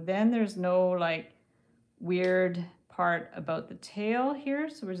 So then there's no like weird part about the tail here.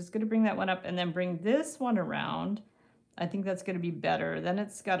 So we're just going to bring that one up and then bring this one around. I think that's going to be better. Then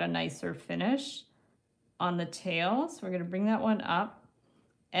it's got a nicer finish on the tail. So we're going to bring that one up.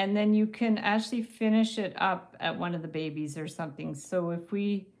 And then you can actually finish it up at one of the babies or something. So if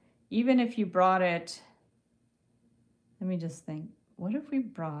we, even if you brought it, let me just think, what if we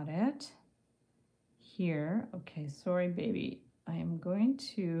brought it here? Okay, sorry, baby. I am going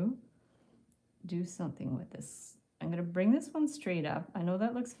to do something with this. I'm going to bring this one straight up. I know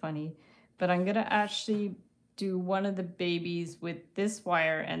that looks funny, but I'm going to actually do one of the babies with this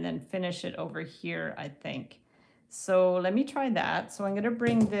wire and then finish it over here, I think. So let me try that. So I'm going to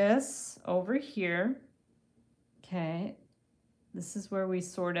bring this over here. Okay, this is where we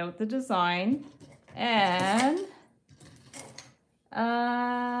sort out the design. And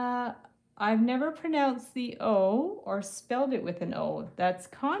I've never pronounced the O or spelled it with an O. That's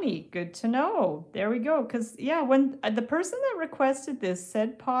Connie. Good to know. There we go. Because, yeah, when the person that requested this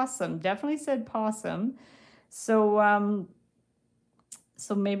said possum, definitely said possum. So,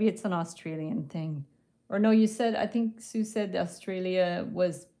 so maybe it's an Australian thing. Or no, you said, I think Sue said Australia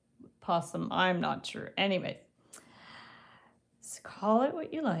was possum. I'm not sure. Anyway, so call it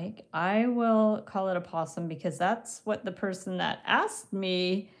what you like. I will call it a possum because that's what the person that asked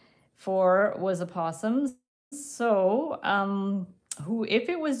me for was a possum. So, if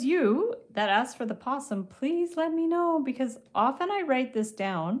it was you that asked for the possum, please let me know because often I write this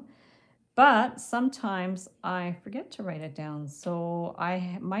down, but sometimes I forget to write it down. So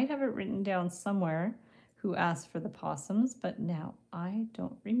I might have it written down somewhere who asked for the possums, but now I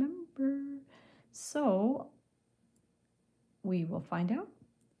don't remember. So we will find out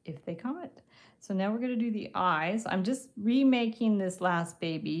if they comment. So now we're going to do the eyes. I'm just remaking this last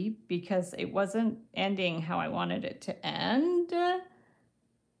baby because it wasn't ending how I wanted it to end.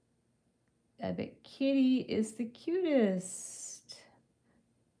 I bet Kitty is the cutest.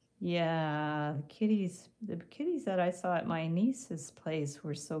 Yeah, the kitties that I saw at my niece's place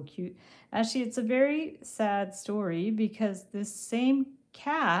were so cute. Actually, it's a very sad story because this same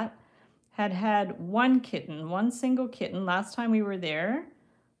cat had one kitten, one single kitten last time we were there,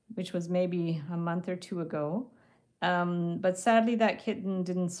 which was maybe a month or two ago. But sadly, that kitten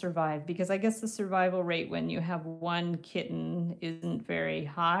didn't survive because I guess the survival rate when you have one kitten isn't very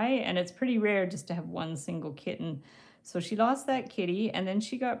high, and it's pretty rare just to have one single kitten. So she lost that kitty, and then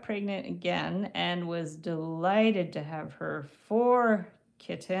she got pregnant again and was delighted to have her 4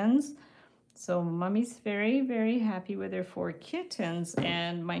 kittens. So mommy's very, very happy with her 4 kittens,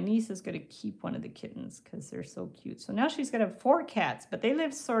 and my niece is going to keep one of the kittens because they're so cute. So now she's going to have 4 cats, but they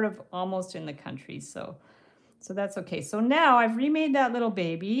live sort of almost in the country, so that's okay. So now I've remade that little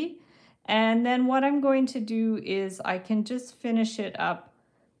baby, and then what I'm going to do is I can just finish it up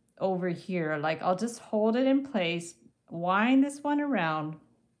over here. Like I'll just hold it in place, wind this one around,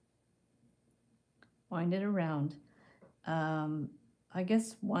 wind it around. I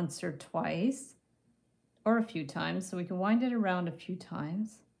guess once or twice or a few times. So we can wind it around a few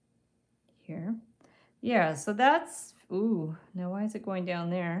times here. Yeah, so that's, ooh, now why is it going down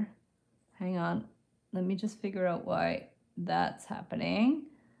there? Hang on, let me just figure out why that's happening.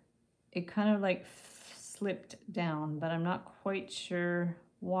 It kind of like slipped down, but I'm not quite sure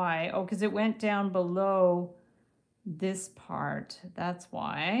why. Oh, because it went down below this part. That's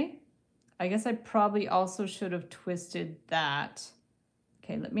why. I guess I probably also should have twisted that.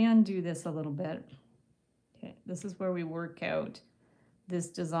 Okay, let me undo this a little bit. Okay, this is where we work out this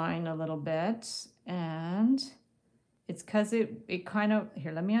design a little bit. And it's because it kind of,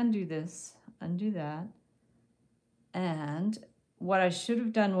 here, let me undo this, undo that. And what I should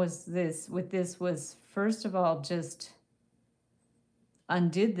have done was this, was first of all, just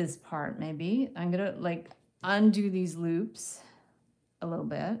undid this part maybe. I'm gonna like undo these loops a little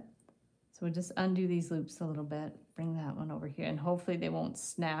bit. So we'll just undo these loops a little bit, bring that one over here, and hopefully they won't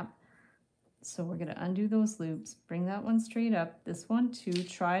snap. So we're gonna undo those loops, bring that one straight up, this one too,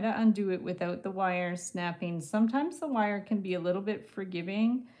 try to undo it without the wire snapping. Sometimes the wire can be a little bit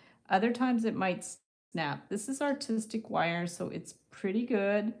forgiving, other times it might snap. This is artistic wire, so it's pretty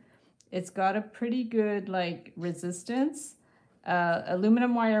good. It's got a pretty good like resistance.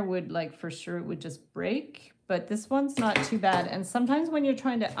 Aluminum wire would like for sure it would just break, but this one's not too bad. And sometimes when you're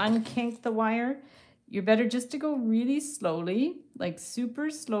trying to unkink the wire, you're better just to go really slowly, like super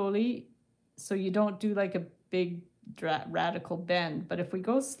slowly, so you don't do like a big radical bend. But if we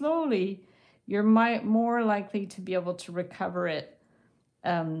go slowly, you're more likely to be able to recover it.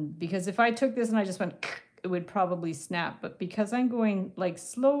 Because if I took this and I just went, it would probably snap. But because I'm going like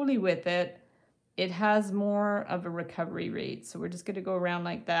slowly with it, it has more of a recovery rate. So we're just going to go around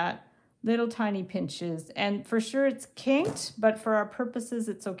like that, little tiny pinches. And for sure it's kinked, but for our purposes,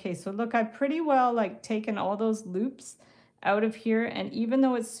 it's okay. So look, I've pretty well like taken all those loops out of here. And even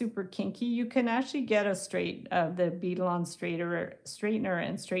though it's super kinky, you can actually get a the bead-along straightener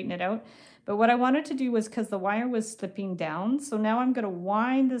and straighten it out. But what I wanted to do was, because the wire was slipping down, so now I'm going to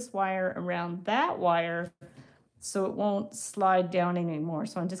wind this wire around that wire so it won't slide down anymore.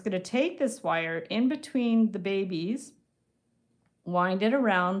 So I'm just going to take this wire in between the babies, wind it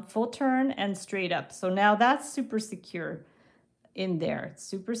around, full turn and straight up. So now that's super secure in there. It's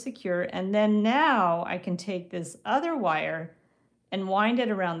super secure. And then now I can take this other wire and wind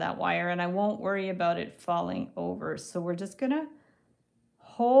it around that wire, and I won't worry about it falling over. So we're just going to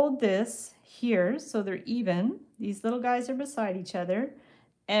hold this here so they're even. These little guys are beside each other.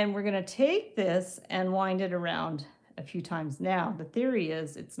 And we're going to take this and wind it around a few times. Now, the theory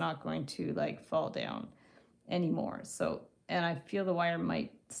is it's not going to like fall down anymore. So, and I feel the wire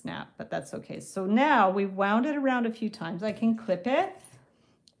might snap, but that's okay. So now we've wound it around a few times. I can clip it.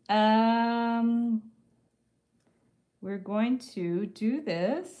 We're going to do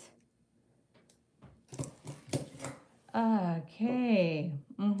this. Okay.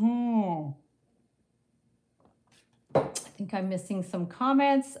 I think I'm missing some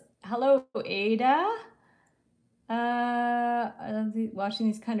comments. Hello, Ada. Watching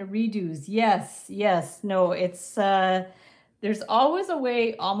these kind of redos. Yes. No, it's there's always a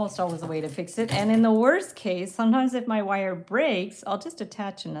way, almost always a way to fix it. And in the worst case, sometimes if my wire breaks, I'll just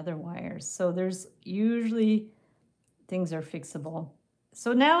attach another wire. So there's usually things are fixable.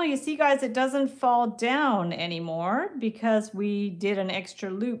 So now you see, guys, it doesn't fall down anymore because we did an extra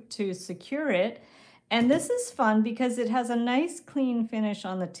loop to secure it. And this is fun because it has a nice clean finish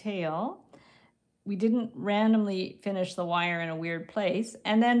on the tail. We didn't randomly finish the wire in a weird place.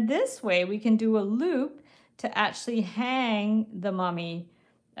 And then this way we can do a loop to actually hang the mummy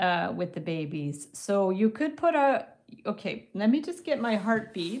with the babies. So you could put okay, let me just get my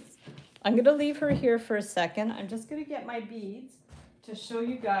heart beads. I'm gonna leave her here for a second. I'm just gonna get my beads to show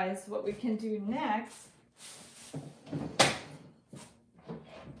you guys what we can do next.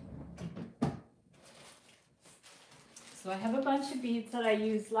 So I have a bunch of beads that I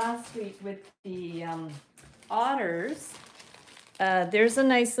used last week with the otters. There's a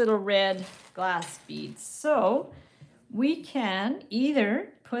nice little red glass bead. So we can either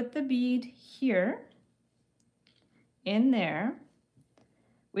put the bead here in there,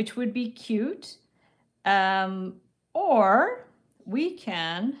 which would be cute, or we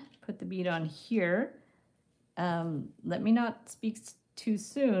can put the bead on here. Let me not speak too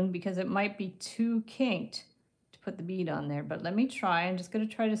soon because it might be too kinked to put the bead on there, but let me try. I'm just going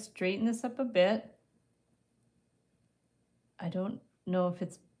to try to straighten this up a bit. I don't know if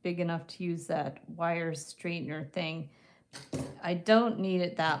it's big enough to use that wire straightener thing. I don't need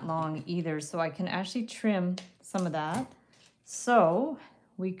it that long either, so I can actually trim some of that. So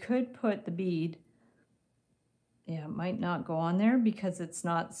we could put the bead, yeah, it might not go on there because it's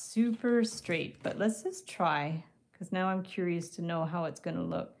not super straight, but let's just try, because now I'm curious to know how it's going to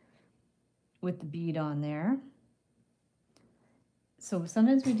look with the bead on there. So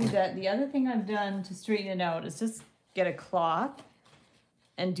sometimes we do that. The other thing I've done to straighten it out is just get a cloth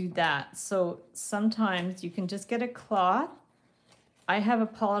and do that. So sometimes you can just get a cloth. I have a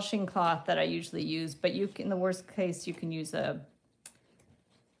polishing cloth that I usually use, but you can, in the worst case, you can use a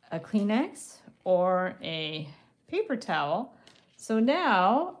Kleenex or a paper towel. So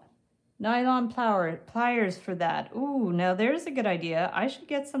now, nylon pliers for that. Ooh, now there's a good idea. I should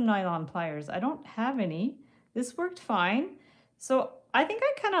get some nylon pliers. I don't have any. This worked fine. So I think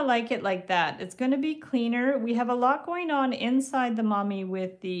I kind of like it like that. It's going to be cleaner. We have a lot going on inside the mummy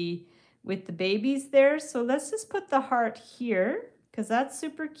with the babies there. So let's just put the heart here because that's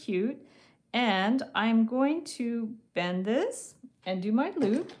super cute. And I'm going to bend this and do my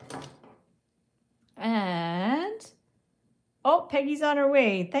loop. And, oh, Peggy's on her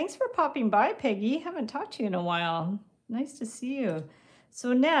way. Thanks for popping by, Peggy. Haven't talked to you in a while. Nice to see you.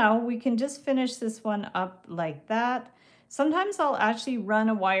 So now we can just finish this one up like that. Sometimes I'll actually run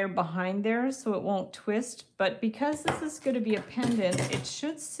a wire behind there so it won't twist, but because this is going to be a pendant, it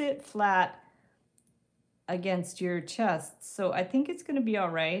should sit flat against your chest. So I think it's going to be all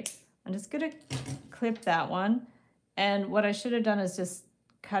right. I'm just going to clip that one. And what I should have done is just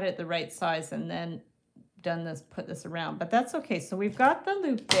cut it the right size and then done this, put this around, but that's okay. So we've got the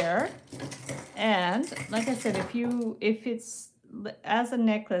loop there. And like I said, if it's as a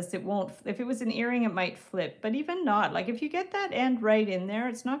necklace, it won't, if it was an earring, it might flip, but even not, like if you get that end right in there,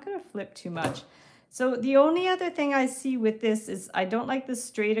 it's not going to flip too much. So the only other thing I see with this is I don't like the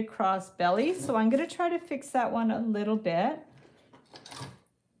straight across belly. So I'm going to try to fix that one a little bit.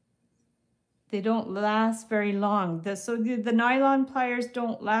 They don't last very long. So the nylon pliers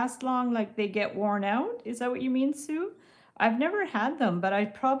don't last long, like they get worn out. Is that what you mean, Sue? I've never had them, but I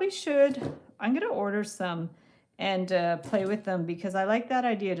probably should. I'm going to order some and play with them because I like that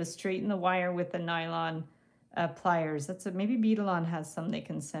idea to straighten the wire with the nylon pliers. Maybe Beadalon has some they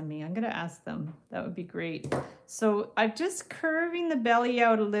can send me. I'm going to ask them. That would be great. So I'm just curving the belly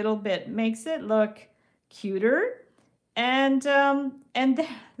out a little bit. Makes it look cuter. And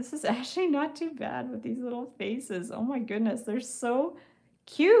this is actually not too bad with these little faces. Oh my goodness, they're so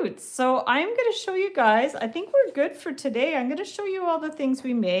cute. So I'm going to show you guys, I think we're good for today. I'm going to show you all the things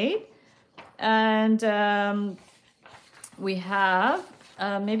we made. And we have,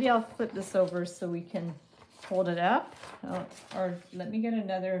 maybe I'll flip this over so we can hold it up. Or let me get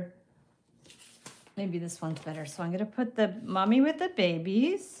another, maybe this one's better. So I'm going to put the mommy with the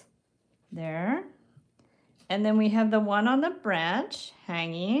babies there. And then we have the one on the branch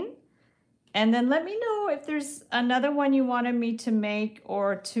hanging. And then let me know if there's another one you wanted me to make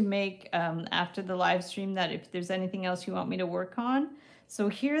or to make after the live stream, that if there's anything else you want me to work on. So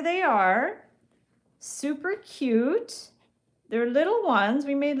here they are, super cute. They're little ones.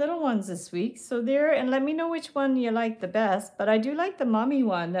 We made little ones this week. So there, and let me know which one you like the best. But I do like the mommy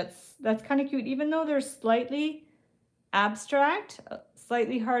one. That's kind of cute, even though they're slightly abstract,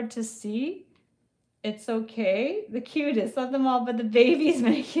 slightly hard to see. It's okay. The cutest of them all, but the babies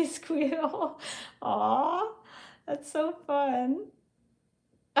make you squeal. Aw, that's so fun.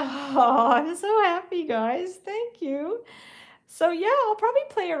 Oh, I'm so happy, guys. Thank you. So yeah, I'll probably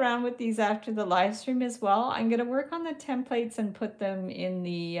play around with these after the live stream as well. I'm going to work on the templates and put them in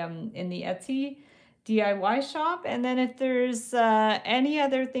the Etsy DIY shop. And then if there's any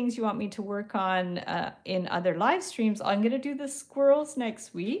other things you want me to work on in other live streams, I'm going to do the squirrels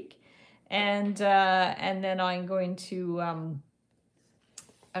next week. And then I'm going to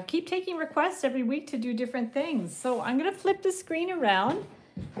I'll keep taking requests every week to do different things. So I'm going to flip the screen around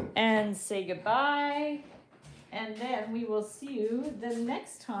and say goodbye. And then we will see you the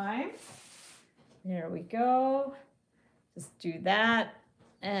next time. There we go. Just do that.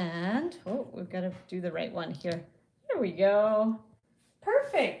 And, oh, we've got to do the right one here. There we go.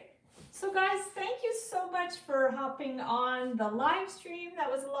 Perfect. So guys, thank you so much for hopping on the live stream.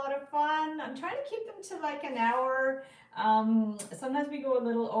 That was a lot of fun. I'm trying to keep them to like an hour. Sometimes we go a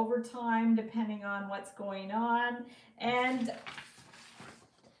little overtime depending on what's going on. And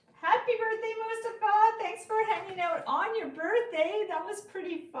happy birthday, Mustafa. Thanks for hanging out on your birthday. That was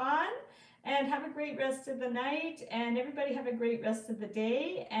pretty fun. And have a great rest of the night. And everybody have a great rest of the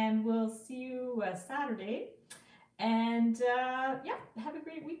day. And we'll see you Saturday. And yeah, have a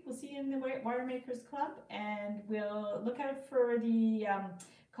great week. We'll see you in the Wire Makers Club, and we'll look out for the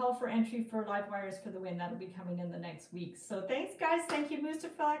call for entry for Live Wires for the Win. That'll be coming in the next week. So thanks, guys. Thank you,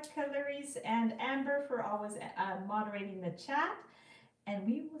 Mustafa, Clarice, and Amber for always moderating the chat. And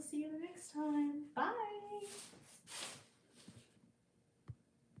we will see you next time. Bye.